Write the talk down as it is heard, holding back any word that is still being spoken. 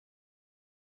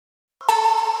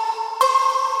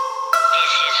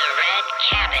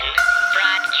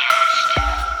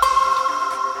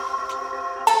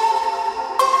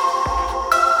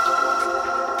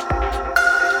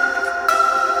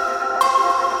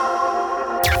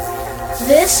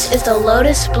This is the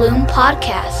Lotus Bloom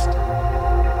Podcast.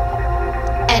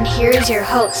 And here's your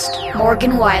host,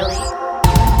 Morgan Wiley.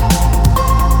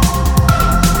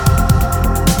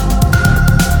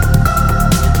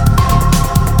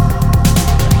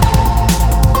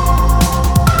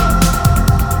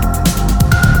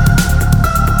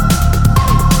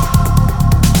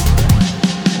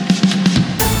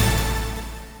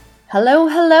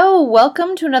 Hello.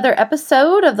 Welcome to another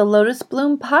episode of the Lotus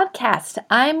Bloom Podcast.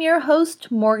 I'm your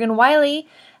host, Morgan Wiley,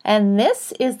 and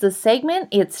this is the segment,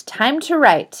 It's Time to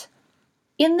Write.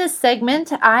 In this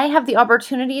segment, I have the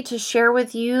opportunity to share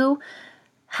with you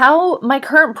how my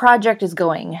current project is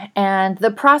going and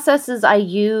the processes I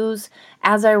use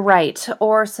as I write,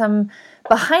 or some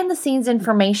behind-the-scenes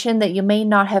information that you may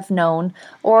not have known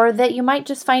or that you might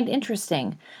just find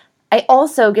interesting. I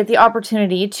also get the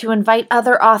opportunity to invite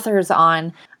other authors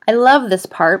on. I love this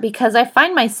part because I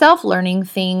find myself learning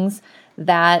things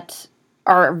that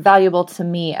are valuable to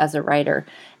me as a writer.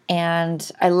 And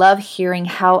I love hearing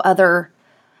how other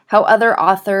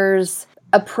authors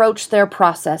approach their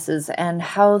processes and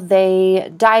how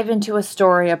they dive into a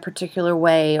story a particular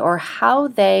way, or how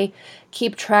they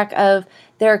keep track of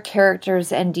their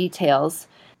characters and details.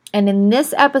 And in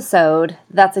this episode,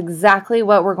 that's exactly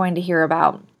what we're going to hear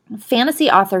about. Fantasy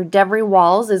author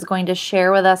Devri is going to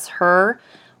share with us her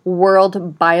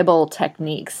World Bible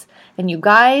techniques. And you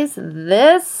guys,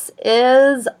 this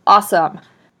is awesome.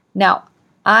 Now,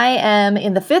 I am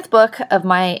in the 5th book of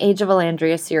my Age of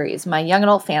Elandria series, my young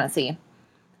adult fantasy.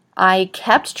 I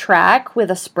kept track with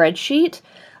a spreadsheet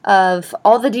of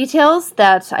all the details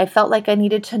that I felt like I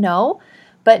needed to know,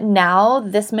 but now,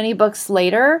 this many books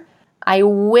later, I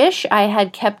wish I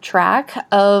had kept track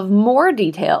of more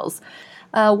details.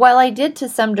 While I did to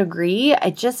some degree, I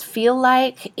just feel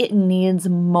like it needs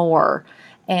more.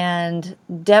 And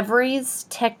Devri's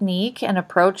technique and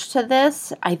approach to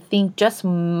this, I think, just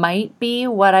might be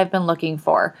what I've been looking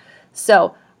for.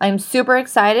 So I'm super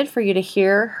excited for you to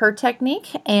hear her technique,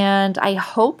 and I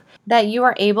hope that you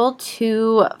are able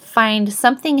to find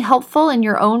something helpful in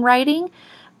your own writing.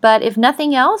 But if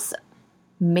nothing else,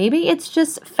 maybe it's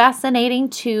just fascinating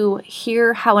to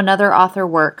hear how another author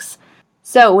works.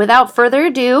 So, without further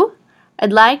ado,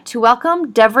 I'd like to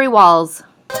welcome Devri Walls.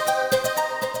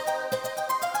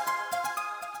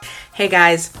 Hey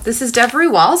guys, this is Devri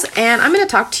Walls, and I'm going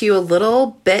to talk to you a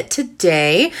little bit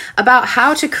today about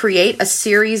how to create a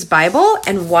series Bible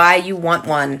and why you want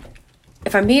one.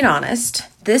 If I'm being honest,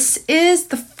 this is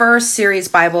the first series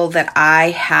Bible that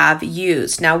I have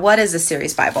used. Now, what is a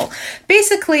series Bible?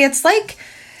 Basically, it's like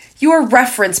your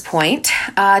reference point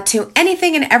to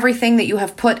anything and everything that you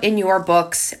have put in your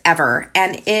books ever.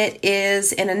 And it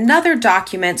is in another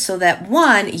document so that,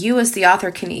 one, you as the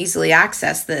author can easily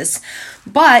access this,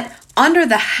 but under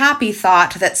the happy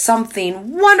thought that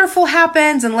something wonderful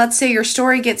happens, and let's say your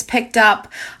story gets picked up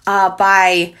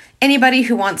by anybody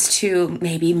who wants to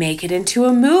maybe make it into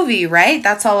a movie, right?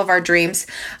 That's all of our dreams.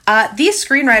 These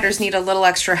screenwriters need a little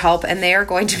extra help, and they are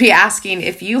going to be asking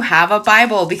if you have a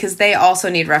Bible, because they also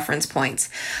need reference points.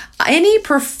 Any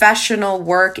professional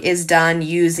work is done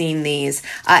using these.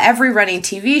 Every running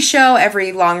TV show,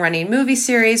 every long-running movie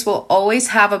series will always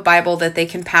have a Bible that they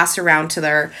can pass around to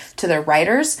their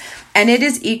writers, and it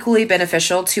is equally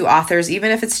beneficial to authors,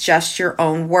 even if it's just your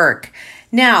own work.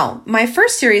 Now, my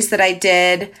first series that I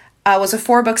did was a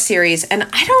 4-book series, and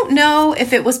I don't know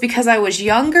if it was because I was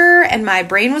younger and my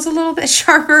brain was a little bit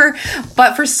sharper,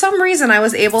 but for some reason I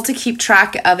was able to keep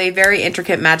track of a very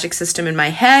intricate magic system in my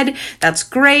head. That's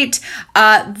great.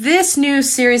 This new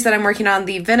series that I'm working on,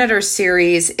 the Venator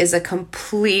series, is a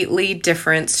completely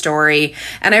different story,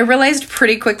 and I realized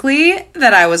pretty quickly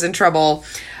that I was in trouble.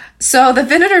 So the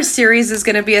Venator series is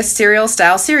going to be a serial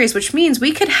style series, which means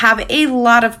we could have a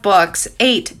lot of books,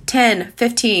 8, 10,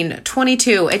 15,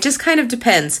 22. It just kind of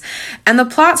depends. And the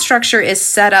plot structure is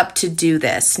set up to do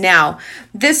this. Now,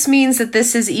 this means that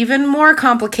this is even more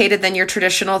complicated than your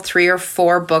traditional 3 or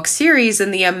 4 book series,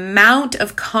 and the amount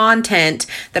of content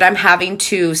that I'm having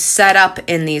to set up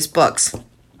in these books.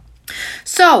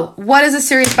 So, what is a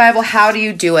series Bible? How do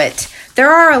you do it? There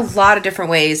are a lot of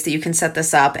different ways that you can set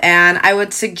this up, and I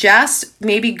would suggest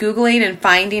maybe Googling and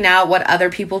finding out what other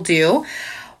people do.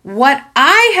 What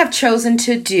I have chosen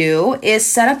to do is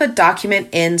set up a document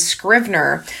in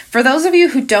Scrivener. For those of you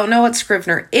who don't know what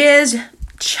Scrivener is,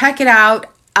 check it out.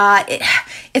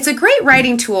 It's a great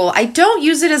writing tool. I don't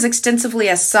use it as extensively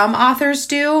as some authors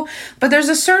do, but there's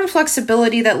a certain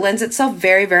flexibility that lends itself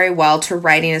very, very well to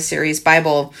writing a series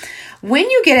Bible. When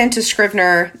you get into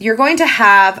Scrivener, you're going to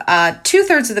have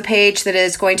 2/3 of the page that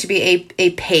is going to be a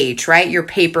page, right? Your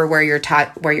paper where you're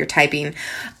typing.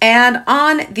 And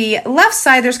on the left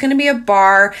side, there's going to be a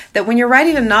bar that when you're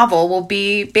writing a novel will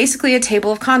be basically a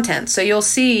table of contents. So you'll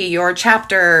see your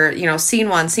chapter, scene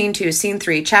 1, scene 2, scene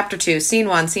 3, chapter 2, scene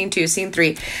 1, scene 2, scene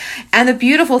 3. And the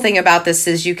beautiful thing about this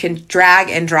is you can drag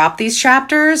and drop these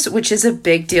chapters, which is a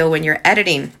big deal when you're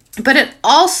editing. But it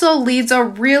also leads a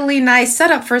really nice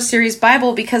setup for a series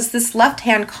Bible because this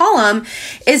left-hand column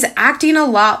is acting a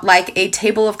lot like a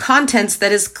table of contents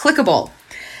that is clickable.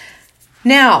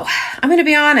 Now, I'm going to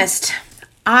be honest.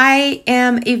 I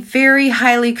am a very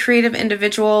highly creative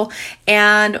individual,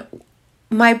 and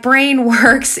my brain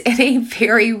works in a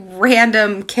very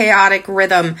random, chaotic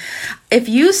rhythm. If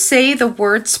you say the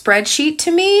word spreadsheet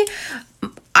to me,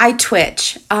 I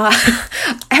twitch.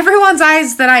 Everyone's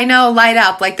eyes that I know light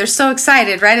up, like they're so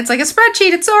excited, right? It's like a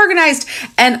spreadsheet, it's so organized.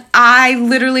 And I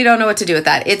literally don't know what to do with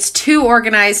that. It's too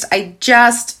organized. I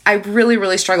really,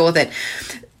 really struggle with it.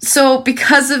 So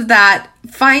because of that,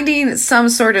 finding some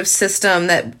sort of system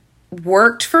that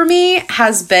worked for me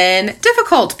has been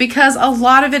difficult because a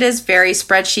lot of it is very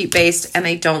spreadsheet based and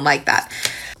I don't like that.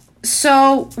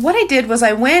 So what I did was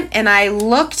I went and I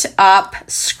looked up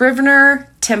Scrivener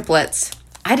templates.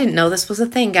 I didn't know this was a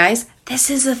thing, guys.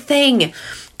 This is a thing.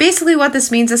 Basically what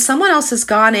this means is someone else has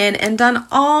gone in and done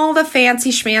all the fancy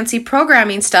schmancy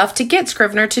programming stuff to get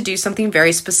Scrivener to do something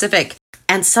very specific.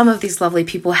 And some of these lovely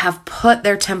people have put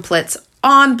their templates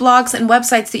on blogs and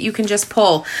websites that you can just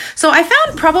pull. So I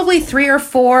found probably 3 or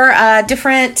 4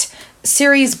 different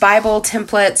series Bible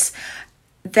templates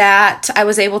that I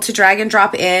was able to drag and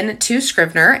drop in to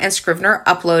Scrivener, and Scrivener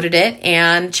uploaded it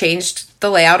and changed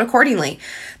the layout accordingly.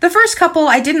 The first couple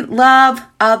I didn't love.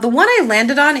 The one I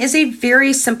landed on is a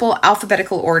very simple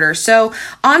alphabetical order. So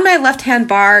on my left-hand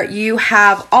bar, you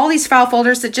have all these file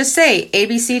folders that just say A,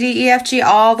 B, C, D, E, F, G,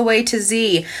 all the way to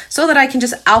Z, so that I can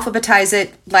just alphabetize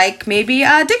it like maybe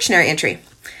a dictionary entry.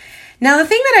 Now, the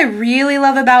thing that I really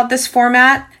love about this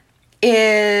format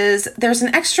is there's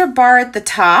an extra bar at the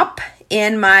top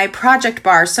in my project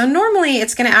bar. So normally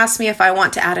it's going to ask me if I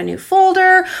want to add a new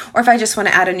folder or if I just want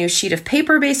to add a new sheet of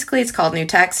paper. Basically, it's called new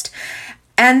text.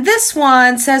 And this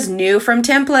one says new from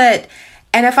template.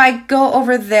 And if I go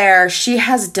over there, she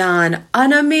has done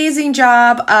an amazing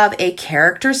job of a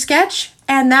character sketch.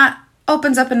 And that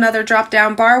opens up another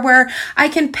drop-down bar where I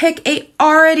can pick a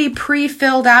already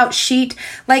pre-filled out sheet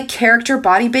like character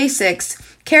body basics,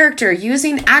 character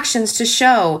using actions to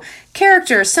show,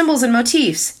 character symbols and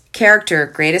motifs, character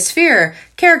greatest fear,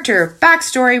 character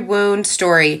backstory, wound,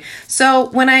 story. So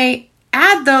when I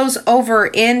add those over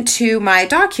into my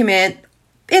document,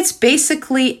 it's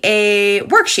basically a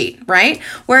worksheet, right?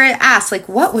 Where it asks, like,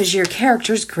 what was your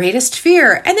character's greatest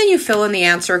fear? And then you fill in the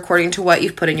answer according to what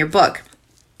you've put in your book.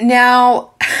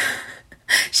 Now,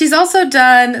 she's also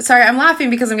done, sorry, I'm laughing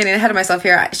because I'm getting ahead of myself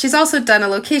here. She's also done a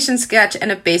location sketch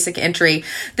and a basic entry.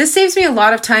 This saves me a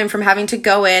lot of time from having to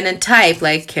go in and type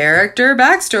like character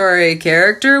backstory,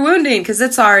 character wounding, because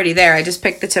it's already there. I just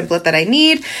pick the template that I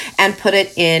need and put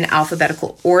it in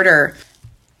alphabetical order.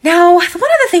 Now, one of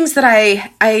the things that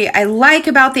I like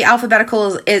about the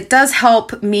alphabetical is it does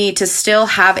help me to still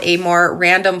have a more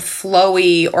random,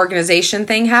 flowy organization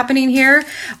thing happening here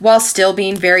while still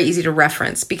being very easy to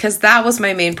reference, because that was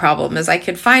my main problem, is I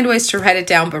could find ways to write it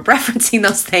down, but referencing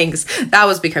those things, that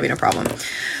was becoming a problem.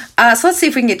 So let's see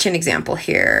if we can get you an example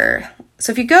here.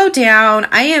 So if you go down,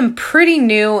 I am pretty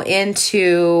new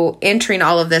into entering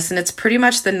all of this, and it's pretty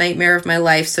much the nightmare of my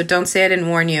life. So don't say I didn't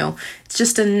warn you. It's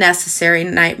just a necessary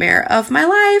nightmare of my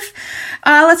life.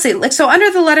 Let's see. So under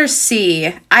the letter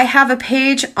C, I have a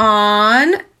page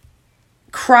on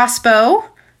crossbow,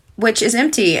 which is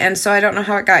empty, and so I don't know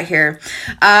how it got here.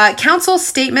 Council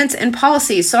statements and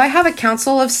policies. So I have a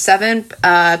council of 7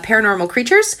 paranormal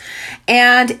creatures,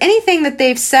 and anything that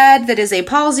they've said that is a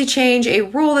policy change, a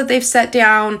rule that they've set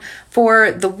down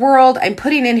for the world, I'm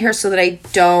putting in here so that I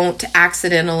don't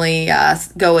accidentally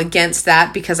go against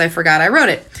that because I forgot I wrote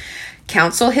it.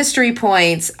 Council history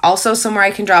points, also somewhere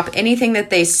I can drop anything that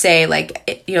they say,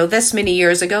 like, this many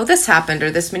years ago this happened, or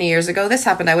this many years ago this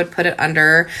happened. I would put it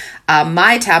under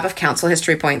my tab of council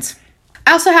history points.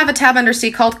 I also have a tab under C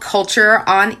called Culture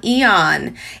on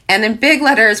Eon. And in big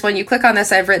letters, when you click on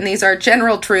this, I've written these are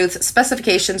general truths.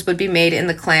 Specifications would be made in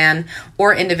the clan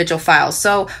or individual files.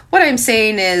 So what I'm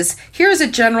saying is, here's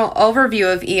a general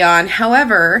overview of Eon.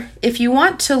 However, if you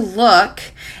want to look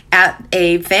at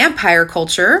a vampire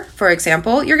culture, for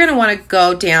example, you're going to want to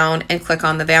go down and click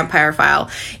on the vampire file.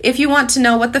 If you want to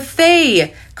know what the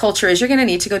Fae culture is, you're going to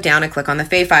need to go down and click on the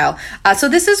Fae file. So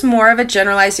this is more of a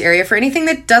generalized area for anything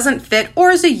that doesn't fit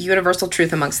or is a universal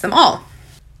truth amongst them all.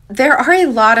 There are a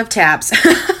lot of tabs.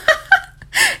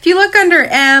 If you look under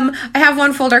M, I have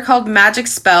one folder called Magic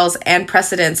Spells and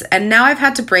Precedents, and now I've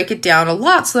had to break it down a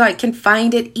lot so that I can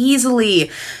find it easily.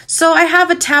 So I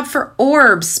have a tab for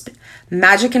orbs,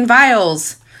 magic and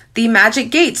vials, the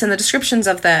magic gates and the descriptions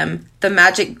of them,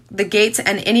 the gates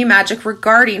and any magic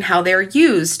regarding how they're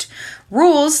used,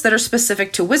 rules that are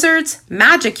specific to wizards,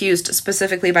 magic used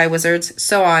specifically by wizards,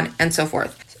 so on and so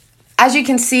forth. As you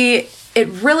can see, it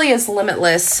really is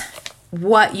limitless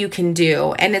what you can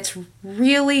do, and it's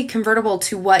really convertible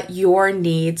to what your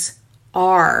needs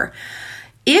are.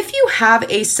 If you have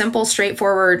a simple,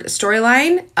 straightforward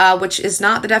storyline, which is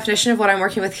not the definition of what I'm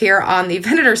working with here on the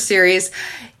Venator series,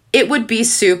 it would be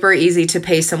super easy to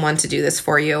pay someone to do this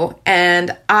for you.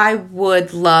 And I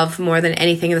would love more than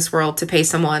anything in this world to pay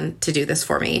someone to do this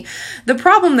for me. The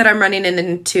problem that I'm running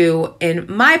into in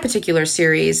my particular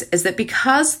series is that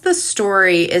because the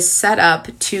story is set up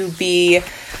to be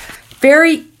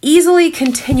very easily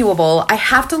continuable, I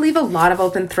have to leave a lot of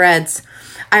open threads.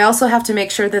 I also have to make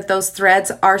sure that those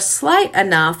threads are slight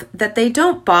enough that they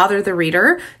don't bother the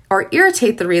reader or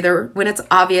irritate the reader when it's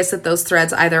obvious that those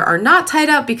threads either are not tied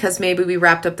up because maybe we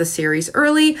wrapped up the series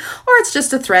early, or it's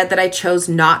just a thread that I chose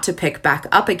not to pick back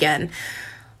up again,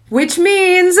 which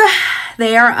means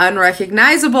they are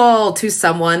unrecognizable to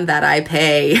someone that I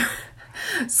pay.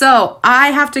 So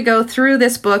I have to go through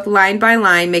this book line by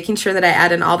line, making sure that I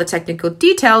add in all the technical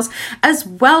details, as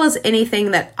well as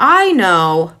anything that I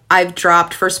know I've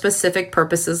dropped for specific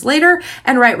purposes later,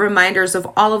 and write reminders of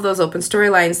all of those open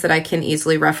storylines that I can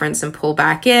easily reference and pull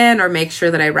back in, or make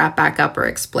sure that I wrap back up or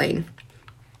explain.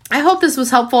 I hope this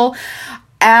was helpful.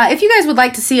 If you guys would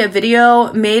like to see a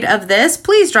video made of this,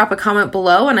 please drop a comment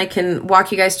below and I can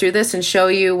walk you guys through this and show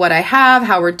you what I have,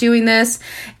 how we're doing this,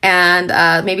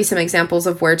 and maybe some examples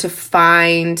of where to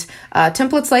find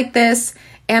templates like this.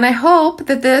 And I hope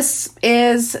that this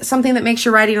is something that makes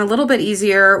your writing a little bit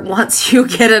easier once you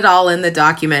get it all in the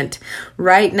document.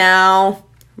 Right now,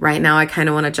 I kind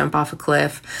of want to jump off a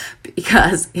cliff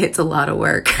because it's a lot of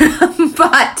work,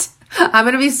 but I'm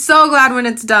going to be so glad when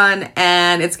it's done,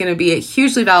 and it's going to be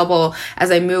hugely valuable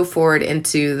as I move forward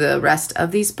into the rest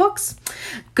of these books.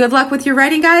 Good luck with your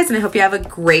writing, guys, and I hope you have a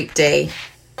great day.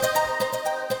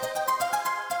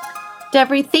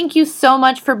 Devri, thank you so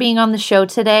much for being on the show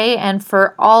today and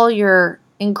for all your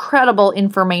incredible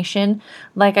information.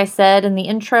 Like I said in the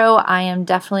intro, I am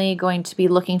definitely going to be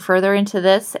looking further into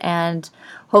this and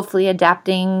hopefully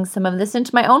adapting some of this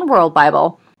into my own World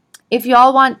Bible. If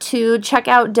y'all want to check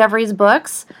out Devri's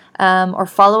books or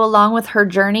follow along with her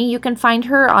journey, you can find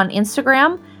her on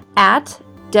Instagram at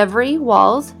Devri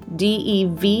Walls,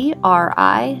 DEVRIWALLS,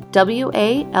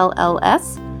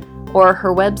 or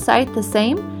her website the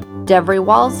same,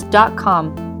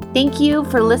 devriwalls.com. Thank you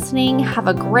for listening. Have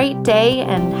a great day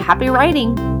and happy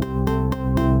writing.